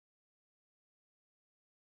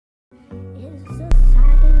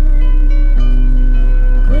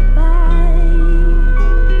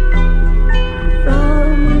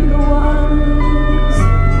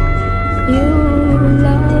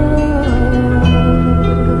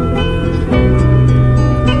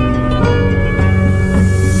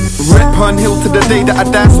to the day that I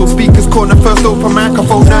die. So speakers corner, first open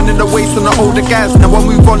microphone, learning the waste on the older guys. Now I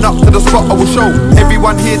move on up to the spot, I will show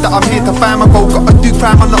everyone here that I'm here to find my goal. Gotta do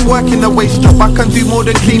crime, I'm not working the waste job. I can do more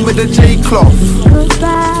than clean with a J-cloth.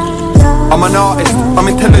 I'm an artist, I'm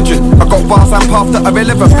intelligent, I got bars and paths that are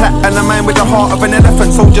relevant. Plat and a man with the heart of an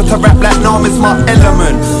elephant, soldier to rap like Nam is my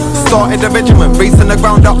element. Started a regiment, racing the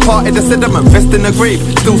ground up, parted the sediment. Rest in the grave,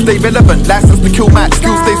 still stay relevant. License to kill Max,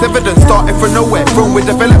 skill stays evident. Started from nowhere, grown with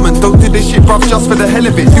development. Don't do this shit bruv just for the hell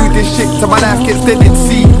of it. Do this shit till my life gets deaded.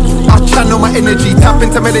 See, I channel my energy, tap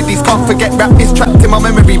into melodies. Can't forget rap is trapped in my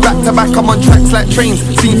memory. Back to back I'm on tracks like trains.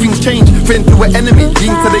 Seen things change, friend to an enemy.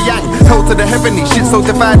 Yin to the yang, hell to the heavenly. Shit so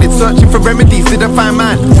divided, searching for remedies. Didn't find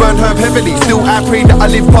mine, burn herb heavily. Still I pray that I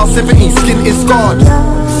live past 70. Skin is scarred,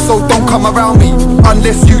 so don't come around me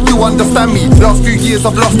unless you do understand me. Last few years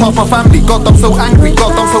I've lost half my family. God, I'm so angry,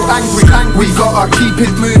 God, I'm so angry. We gotta keep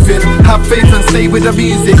it moving, have faith and stay with the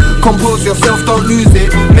music. Compose yourself, don't lose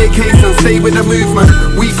it. Make haste and stay with the movement.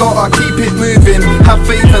 We gotta keep it moving, have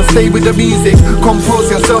faith and stay with the music.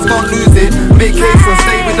 Compose yourself, don't lose it. Make haste and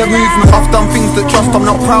stay with the movement. I've done things that trust I'm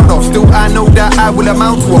not proud of. Still I know that I will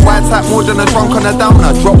amount to a white type more than a drunk on a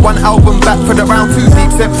downer. Drop one album back for the round two.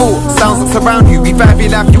 Deep set 4, sounds that surround you. Revive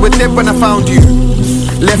your life, you were dead when I found you.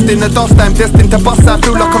 Left in the dust, I'm destined to bust. I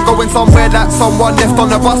feel like I'm going somewhere like someone left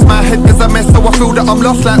on the bus. My head is a mess, so I feel that I'm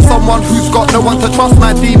lost. Like someone who's got no one to trust.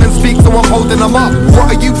 My demons speak, so I'm holding them up.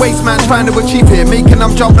 What are you waste man trying to achieve here? Making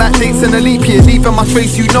them jump like dates in a leap year. Leaving my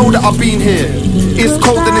trace, you know that I've been here. It's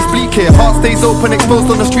cold and it's bleak here. Heart stays open,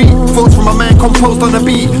 exposed on the street. Thoughts from a man composed on the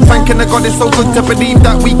beat. Thanking the God it's so good to believe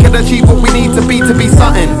that we can achieve what we need to be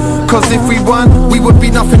something. Cause if we won, we would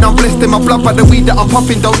be nothing. I'm blessed in my blood by the weed that I'm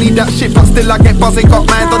puffing. Don't need that shit, but still I get buzzing. Got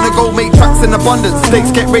mind on the go, make tracks in abundance.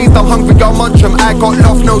 Stakes get raised, I'm hungry, I'll munch 'em. I got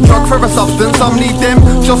love, no drug for a substance. Some need them,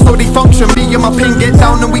 just so they function. Me and my pin get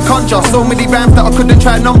down and we conjure. So many rhymes that I couldn't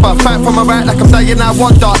try number. Fight from my right like I'm dying, I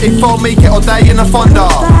wonder if I'll make it or die in a thunder.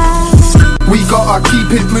 We gotta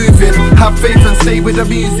keep it moving, have faith and stay with the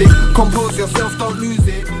music. Compose yourself, don't lose